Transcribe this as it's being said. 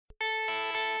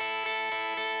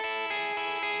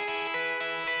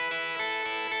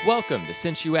Welcome to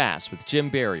Since You Asked with Jim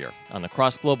Barrier on the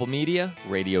Cross Global Media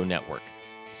Radio Network.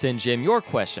 Send Jim your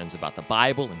questions about the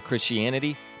Bible and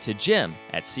Christianity to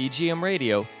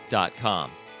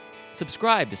jim@cgmradio.com.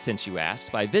 Subscribe to Since You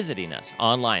Asked by visiting us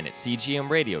online at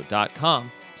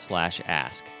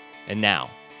cgmradio.com/ask. And now,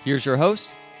 here's your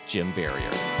host, Jim Barrier.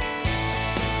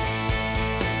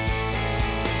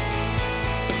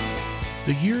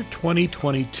 The year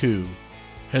 2022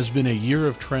 has been a year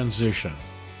of transition.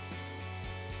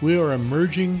 We are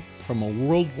emerging from a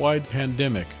worldwide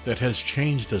pandemic that has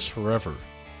changed us forever.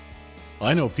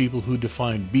 I know people who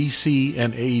define BC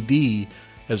and AD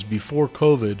as before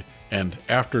COVID and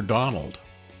after Donald.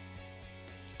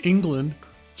 England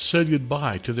said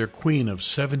goodbye to their queen of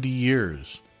 70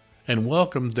 years and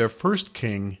welcomed their first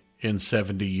king in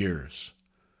 70 years.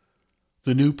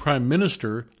 The new Prime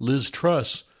Minister, Liz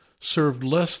Truss, served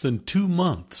less than 2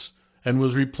 months and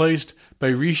was replaced by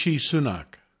Rishi Sunak.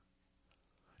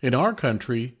 In our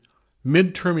country,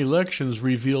 midterm elections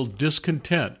revealed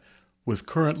discontent with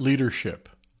current leadership.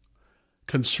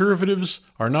 Conservatives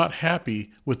are not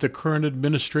happy with the current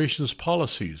administration's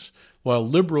policies, while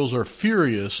liberals are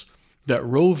furious that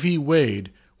Roe v.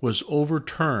 Wade was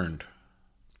overturned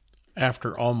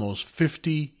after almost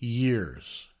 50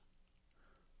 years.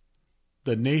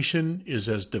 The nation is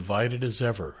as divided as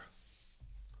ever.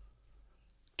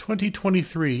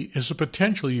 2023 is a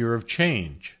potential year of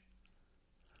change.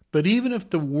 But even if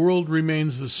the world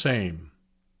remains the same,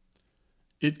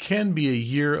 it can be a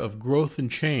year of growth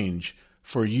and change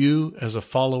for you as a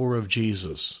follower of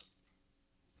Jesus.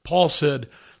 Paul said,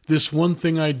 "This one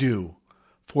thing I do,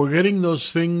 forgetting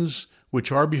those things which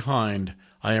are behind,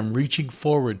 I am reaching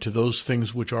forward to those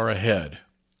things which are ahead."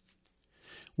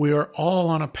 We are all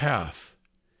on a path.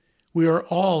 We are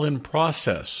all in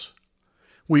process.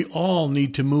 We all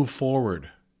need to move forward.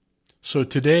 So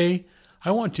today, I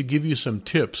want to give you some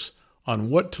tips on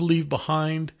what to leave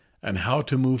behind and how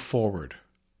to move forward.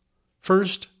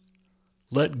 First,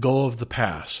 let go of the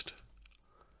past.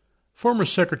 Former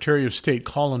Secretary of State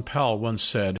Colin Powell once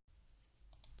said,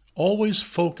 "Always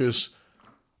focus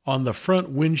on the front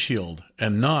windshield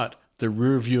and not the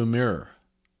rearview mirror."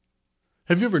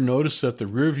 Have you ever noticed that the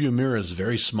rearview mirror is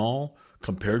very small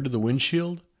compared to the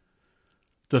windshield?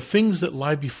 The things that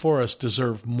lie before us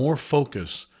deserve more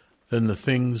focus than the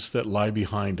things that lie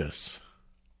behind us.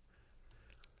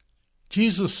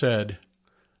 Jesus said,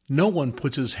 "No one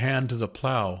puts his hand to the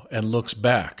plow and looks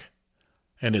back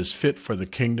and is fit for the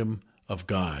kingdom of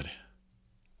God."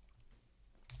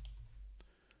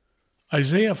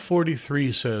 Isaiah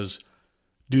 43 says,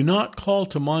 "Do not call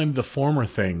to mind the former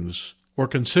things or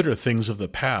consider things of the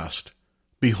past.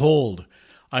 Behold,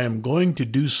 I am going to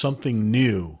do something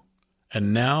new,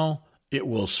 and now it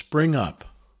will spring up."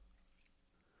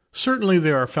 Certainly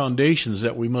there are foundations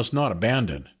that we must not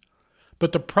abandon,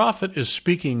 but the prophet is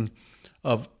speaking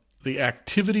of the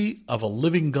activity of a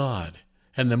living God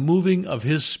and the moving of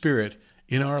His Spirit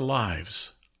in our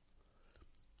lives.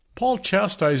 Paul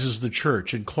chastises the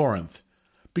church in Corinth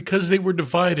because they were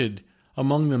divided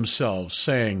among themselves,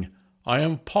 saying, "I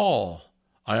am Paul,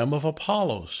 I am of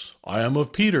Apollos, I am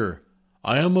of Peter,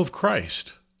 I am of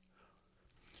Christ."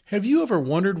 Have you ever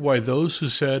wondered why those who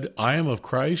said, "I am of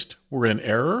Christ," were in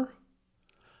error?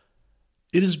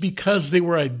 It is because they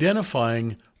were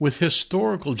identifying with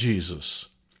historical Jesus.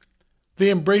 They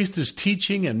embraced His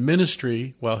teaching and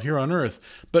ministry while here on earth,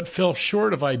 but fell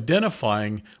short of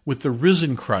identifying with the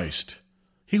risen Christ.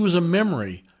 He was a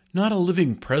memory, not a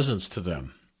living presence to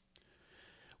them.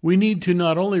 We need to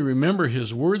not only remember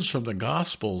His words from the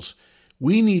Gospels,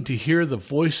 we need to hear the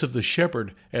voice of the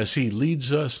shepherd as He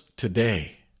leads us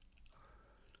today.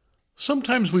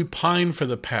 Sometimes we pine for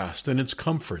the past and its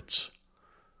comforts.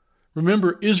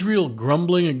 Remember Israel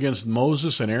grumbling against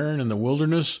Moses and Aaron in the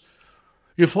wilderness?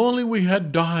 "If only we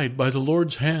had died by the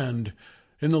Lord's hand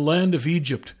in the land of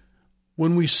Egypt,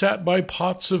 when we sat by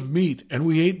pots of meat and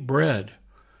we ate bread,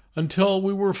 until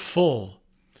we were full.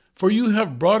 For you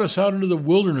have brought us out into the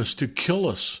wilderness to kill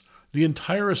us, the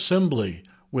entire assembly,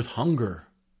 with hunger."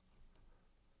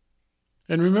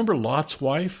 And remember Lot's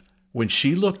wife, when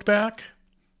she looked back?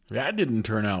 That didn't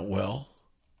turn out well.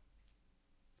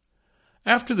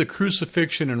 After the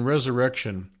crucifixion and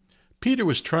resurrection, Peter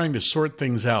was trying to sort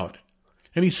things out,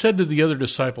 and he said to the other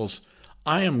disciples,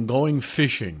 "I am going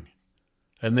fishing."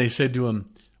 And they said to him,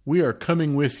 "We are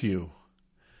coming with you."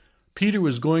 Peter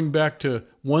was going back to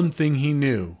one thing he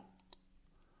knew.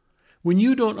 When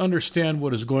you don't understand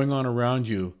what is going on around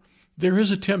you, there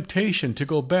is a temptation to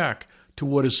go back to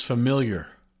what is familiar.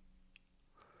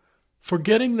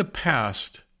 Forgetting the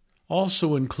past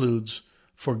also includes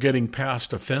forgetting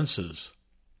past offenses.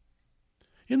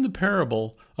 In the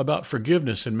parable about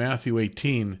forgiveness in Matthew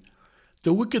 18,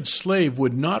 the wicked slave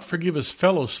would not forgive his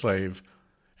fellow slave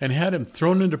and had him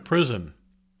thrown into prison.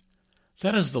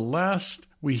 That is the last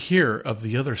we hear of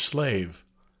the other slave.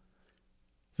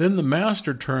 Then the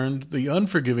master turned the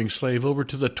unforgiving slave over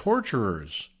to the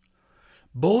torturers.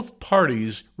 Both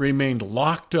parties remained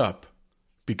locked up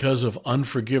because of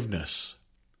unforgiveness.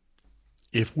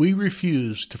 If we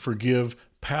refuse to forgive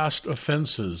past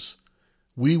offenses,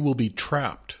 we will be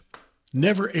trapped,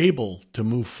 never able to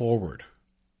move forward.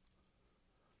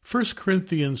 1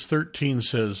 Corinthians 13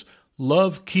 says,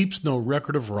 "Love keeps no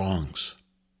record of wrongs."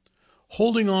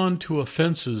 Holding on to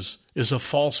offenses is a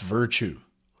false virtue,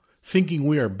 thinking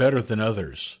we are better than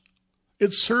others.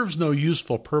 It serves no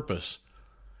useful purpose.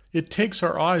 It takes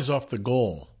our eyes off the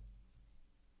goal,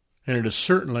 and it is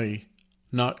certainly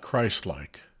not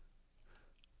Christ-like.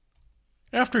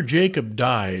 After Jacob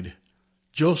died,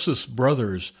 Joseph's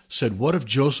brothers said, "What if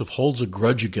Joseph holds a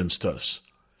grudge against us?"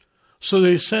 So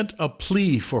they sent a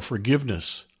plea for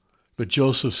forgiveness. But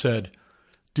Joseph said,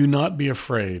 "Do not be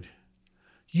afraid.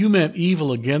 You meant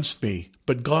evil against me,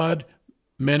 but God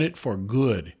meant it for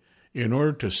good, in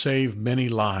order to save many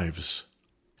lives."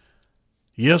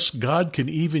 Yes, God can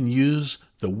even use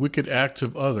the wicked acts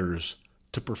of others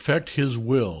to perfect His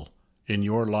will in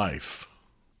your life.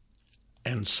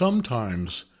 And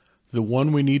sometimes the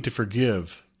one we need to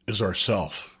forgive is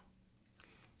ourself.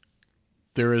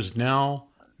 There is now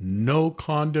no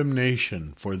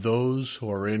condemnation for those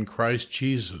who are in Christ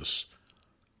Jesus.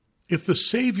 If the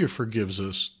Savior forgives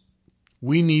us,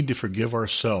 we need to forgive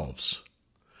ourselves.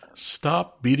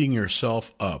 Stop beating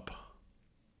yourself up.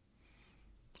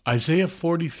 Isaiah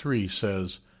 43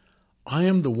 says, "I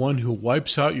am the one who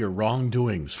wipes out your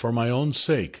wrongdoings for my own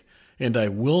sake, and I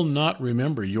will not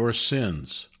remember your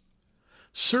sins."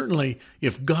 Certainly,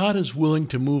 if God is willing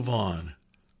to move on,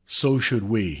 so should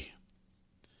we.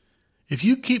 If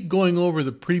you keep going over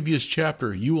the previous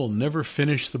chapter, you will never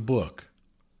finish the book.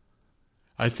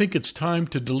 I think it's time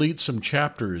to delete some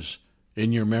chapters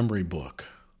in your memory book.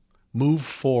 Move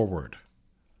forward.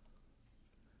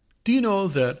 Do you know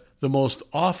that the most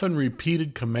often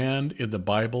repeated command in the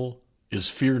Bible is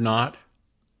fear not?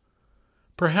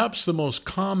 Perhaps the most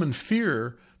common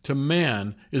fear to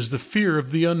man is the fear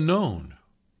of the unknown.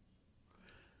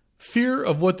 Fear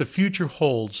of what the future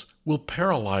holds will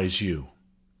paralyze you.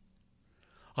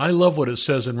 I love what it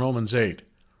says in Romans 8.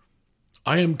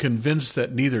 "I am convinced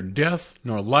that neither death,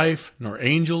 nor life, nor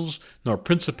angels, nor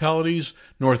principalities,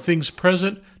 nor things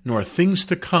present, nor things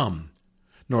to come,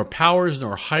 nor powers,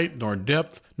 nor height, nor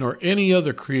depth, nor any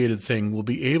other created thing will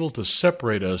be able to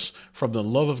separate us from the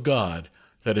love of God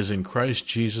that is in Christ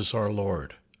Jesus our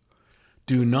Lord."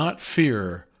 Do not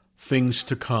fear things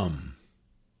to come.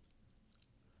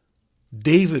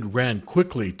 David ran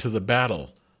quickly to the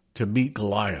battle to meet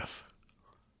Goliath.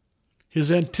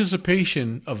 His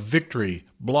anticipation of victory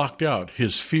blocked out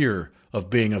his fear of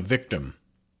being a victim.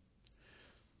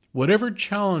 Whatever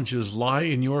challenges lie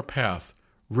in your path,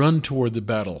 run toward the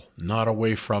battle, not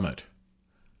away from it.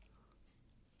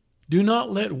 Do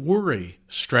not let worry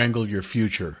strangle your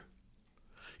future.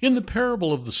 In the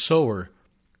parable of the sower,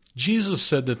 Jesus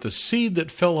said that the seed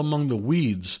that fell among the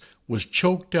weeds was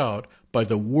choked out by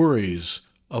the worries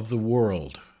of the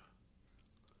world.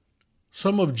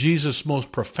 Some of Jesus'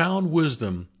 most profound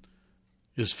wisdom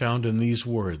is found in these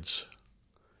words.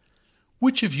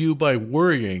 Which of you, by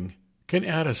worrying, can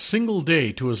add a single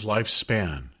day to his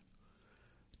lifespan?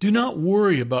 Do not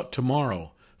worry about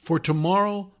tomorrow, for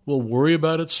tomorrow will worry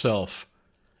about itself.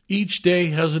 Each day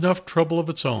has enough trouble of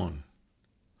its own.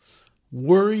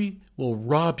 Worry will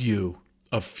rob you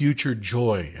of future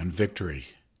joy and victory.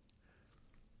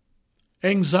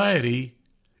 Anxiety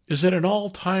is at an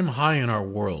all-time high in our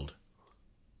world.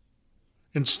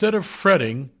 Instead of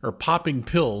fretting or popping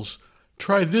pills,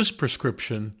 try this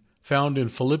prescription found in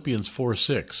Philippians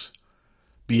 4:6.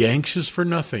 Be anxious for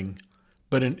nothing,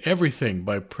 but in everything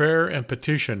by prayer and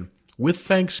petition, with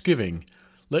thanksgiving,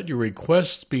 let your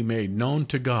requests be made known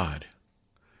to God.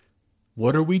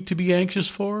 What are we to be anxious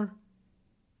for?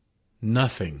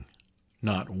 Nothing,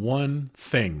 not one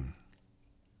thing.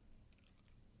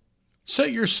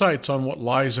 Set your sights on what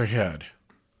lies ahead.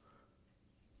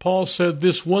 Paul said,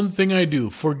 "This one thing I do,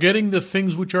 forgetting the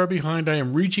things which are behind, I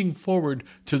am reaching forward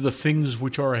to the things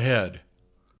which are ahead."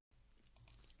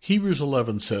 Hebrews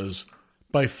 11 says,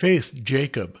 "By faith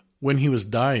Jacob, when he was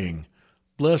dying,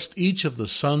 blessed each of the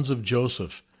sons of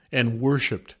Joseph and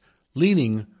worshipped,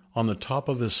 leaning on the top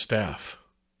of his staff."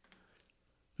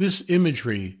 This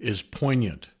imagery is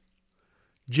poignant.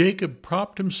 Jacob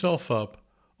propped himself up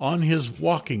on his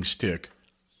walking stick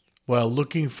while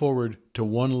looking forward to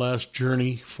one last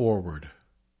journey forward.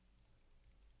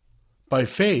 By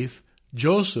faith,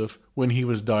 Joseph, when he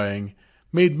was dying,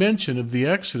 made mention of the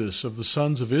exodus of the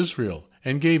sons of Israel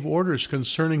and gave orders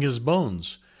concerning his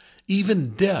bones.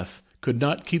 Even death could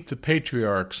not keep the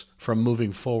patriarchs from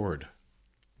moving forward.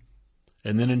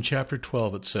 And then in chapter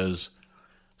 12 it says,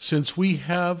 "Since we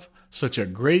have such a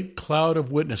great cloud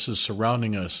of witnesses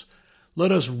surrounding us,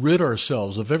 let us rid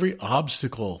ourselves of every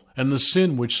obstacle and the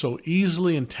sin which so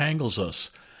easily entangles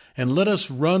us, and let us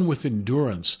run with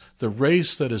endurance the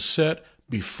race that is set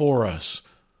before us,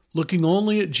 looking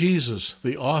only at Jesus,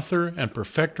 the author and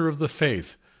perfecter of the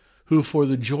faith, who for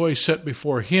the joy set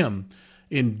before him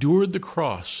endured the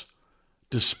cross,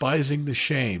 despising the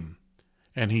shame,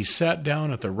 and he sat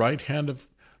down at the right hand of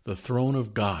the throne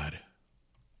of God."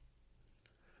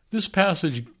 This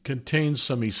passage contains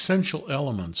some essential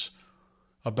elements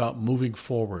about moving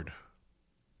forward.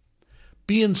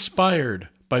 Be inspired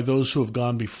by those who have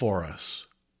gone before us.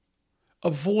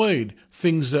 Avoid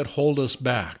things that hold us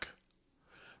back.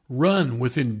 Run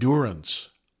with endurance.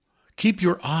 Keep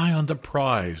your eye on the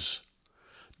prize.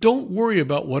 Don't worry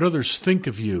about what others think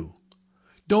of you.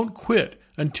 Don't quit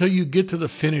until you get to the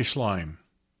finish line.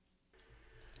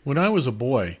 When I was a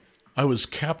boy, I was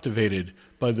captivated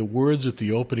by the words at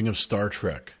the opening of Star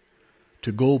Trek,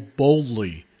 "To go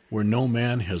boldly where no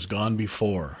man has gone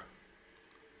before."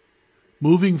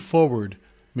 Moving forward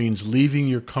means leaving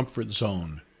your comfort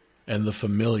zone and the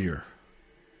familiar.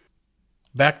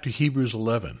 Back to Hebrews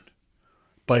 11.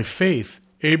 By faith,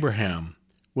 Abraham,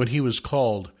 when he was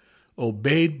called,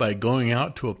 obeyed by going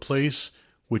out to a place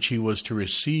which he was to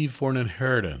receive for an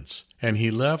inheritance, and he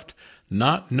left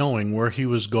not knowing where he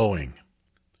was going.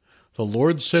 The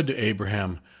Lord said to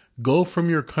Abraham, "Go from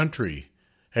your country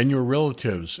and your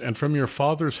relatives and from your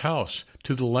father's house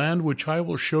to the land which I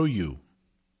will show you."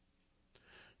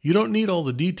 You don't need all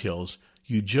the details,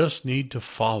 you just need to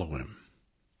follow him.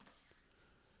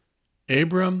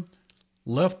 Abram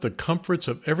left the comforts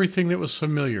of everything that was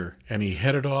familiar, and he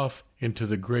headed off into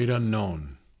the great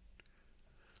unknown.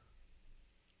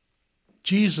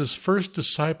 Jesus' first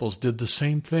disciples did the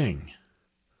same thing.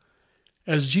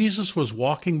 As Jesus was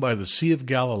walking by the Sea of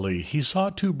Galilee, he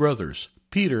saw two brothers,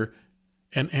 Peter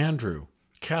and Andrew,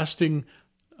 casting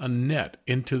a net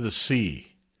into the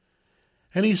sea.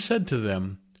 And he said to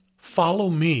them, "Follow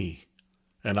me,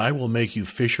 and I will make you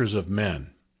fishers of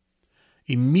men."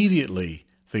 Immediately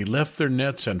they left their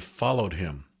nets and followed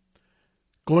him.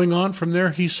 Going on from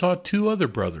there, he saw two other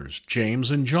brothers,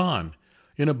 James and John,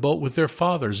 in a boat with their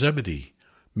father Zebedee,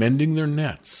 mending their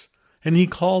nets, and he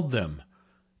called them.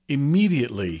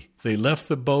 Immediately they left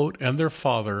the boat and their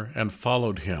father and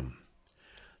followed him.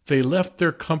 They left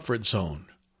their comfort zone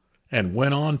and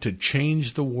went on to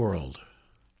change the world.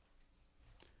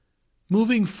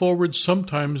 Moving forward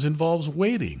sometimes involves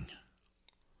waiting.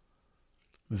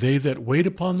 "They that wait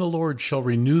upon the Lord shall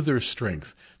renew their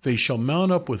strength. They shall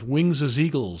mount up with wings as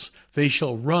eagles. They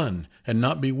shall run and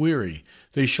not be weary.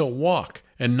 They shall walk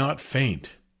and not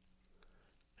faint."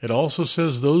 It also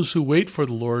says those who wait for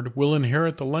the Lord will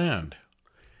inherit the land.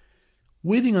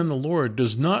 Waiting on the Lord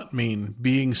does not mean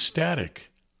being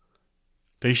static.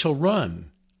 They shall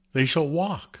run. They shall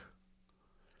walk.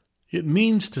 It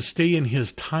means to stay in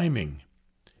his timing.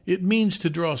 It means to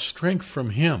draw strength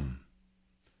from him.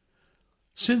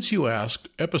 Since you asked,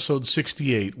 episode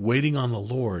 68, Waiting on the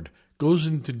Lord, goes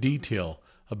into detail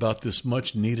about this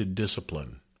much-needed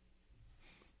discipline.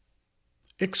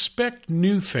 Expect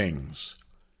new things.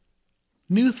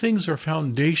 New things are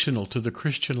foundational to the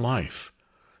Christian life.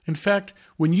 In fact,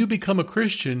 when you become a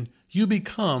Christian, you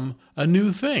become a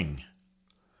new thing.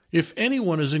 If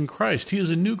anyone is in Christ, he is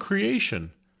a new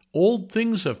creation. Old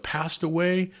things have passed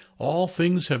away, all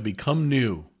things have become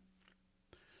new.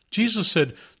 Jesus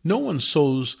said, "No one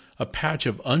sews a patch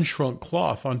of unshrunk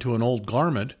cloth onto an old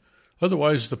garment,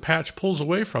 otherwise the patch pulls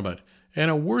away from it,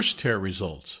 and a worse tear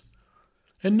results.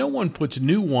 And no one puts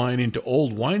new wine into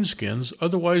old wineskins,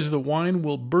 otherwise the wine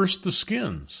will burst the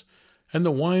skins, and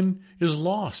the wine is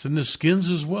lost, and the skins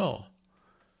as well.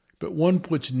 But one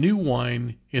puts new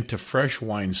wine into fresh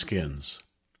wineskins."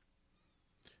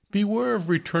 Beware of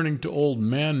returning to old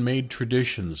man-made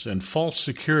traditions and false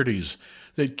securities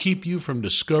that keep you from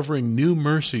discovering new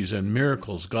mercies and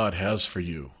miracles God has for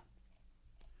you.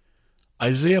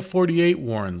 Isaiah 48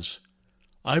 warns,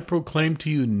 "I proclaim to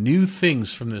you new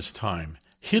things from this time,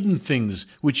 hidden things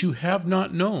which you have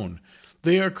not known.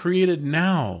 They are created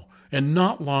now and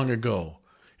not long ago,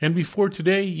 and before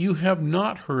today you have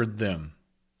not heard them."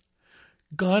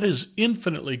 God is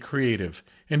infinitely creative,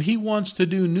 and he wants to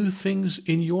do new things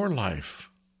in your life.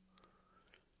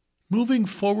 Moving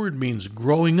forward means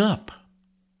growing up.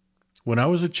 When I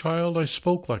was a child, I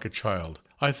spoke like a child.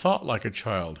 I thought like a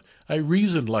child. I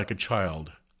reasoned like a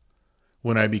child.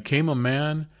 When I became a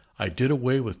man, I did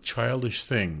away with childish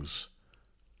things.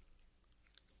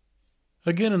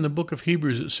 Again, in the book of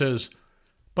Hebrews, it says,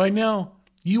 "By now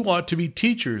you ought to be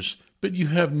teachers, but you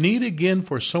have need again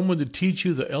for someone to teach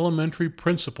you the elementary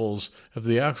principles of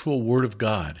the actual Word of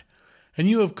God. And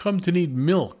you have come to need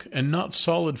milk and not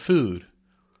solid food.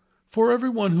 For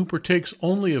everyone who partakes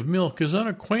only of milk is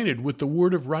unacquainted with the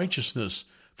word of righteousness,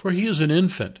 for he is an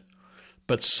infant.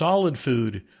 But solid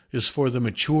food is for the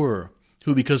mature,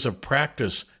 who because of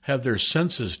practice have their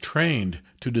senses trained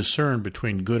to discern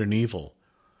between good and evil.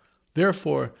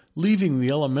 Therefore, leaving the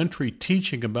elementary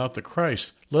teaching about the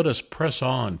Christ, let us press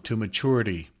on to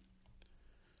maturity."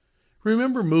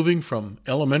 Remember moving from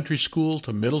elementary school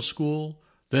to middle school,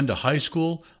 then to high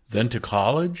school, then to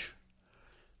college?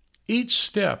 Each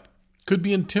step could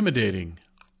be intimidating,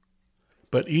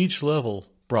 but each level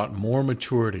brought more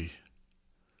maturity.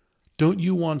 Don't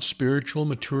you want spiritual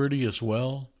maturity as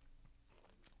well?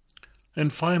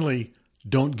 And finally,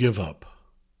 don't give up.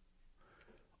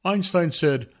 Einstein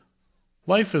said,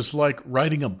 "Life is like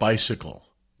riding a bicycle.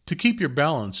 To keep your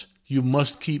balance, you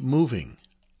must keep moving."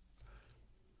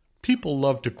 People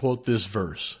love to quote this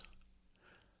verse.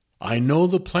 "I know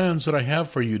the plans that I have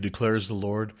for you, declares the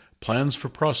Lord, plans for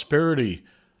prosperity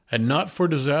and not for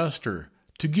disaster,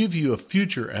 to give you a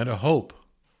future and a hope."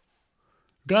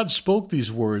 God spoke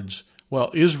these words while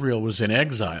Israel was in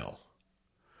exile,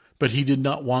 but he did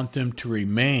not want them to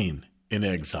remain in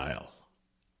exile.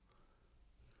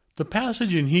 The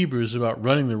passage in Hebrews about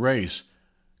running the race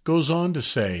goes on to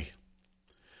say,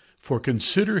 "For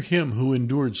consider him who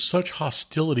endured such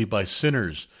hostility by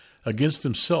sinners against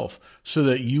himself, so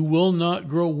that you will not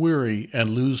grow weary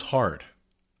and lose heart."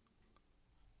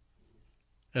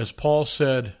 As Paul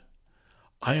said,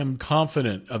 "I am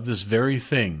confident of this very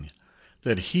thing,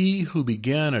 that he who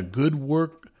began a good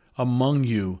work among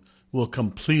you will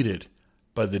complete it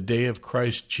by the day of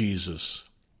Christ Jesus."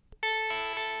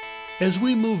 As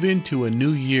we move into a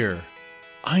new year,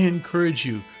 I encourage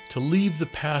you to leave the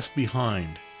past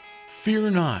behind.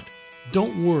 Fear not.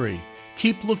 Don't worry.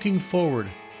 Keep looking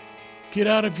forward. Get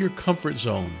out of your comfort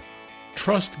zone.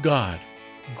 Trust God.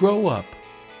 Grow up.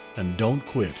 And don't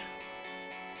quit.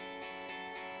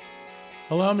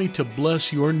 Allow me to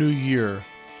bless your new year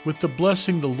with the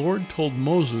blessing the Lord told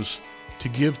Moses to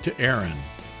give to Aaron.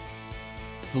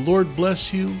 "The Lord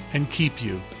bless you and keep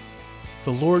you.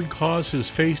 The Lord cause his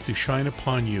face to shine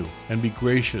upon you and be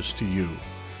gracious to you.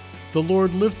 The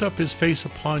Lord lift up his face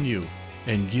upon you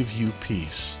and give you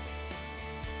peace."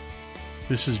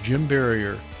 This is Jim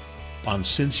Barrier on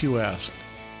Since You Asked,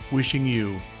 wishing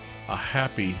you a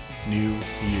happy new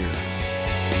year.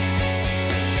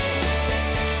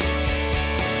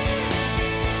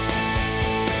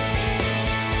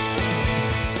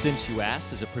 Since You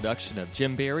Asked is a production of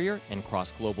Jim Barrier and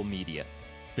Cross Global Media.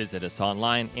 Visit us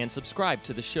online and subscribe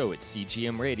to the show at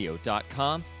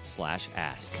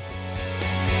cgmradio.com/ask.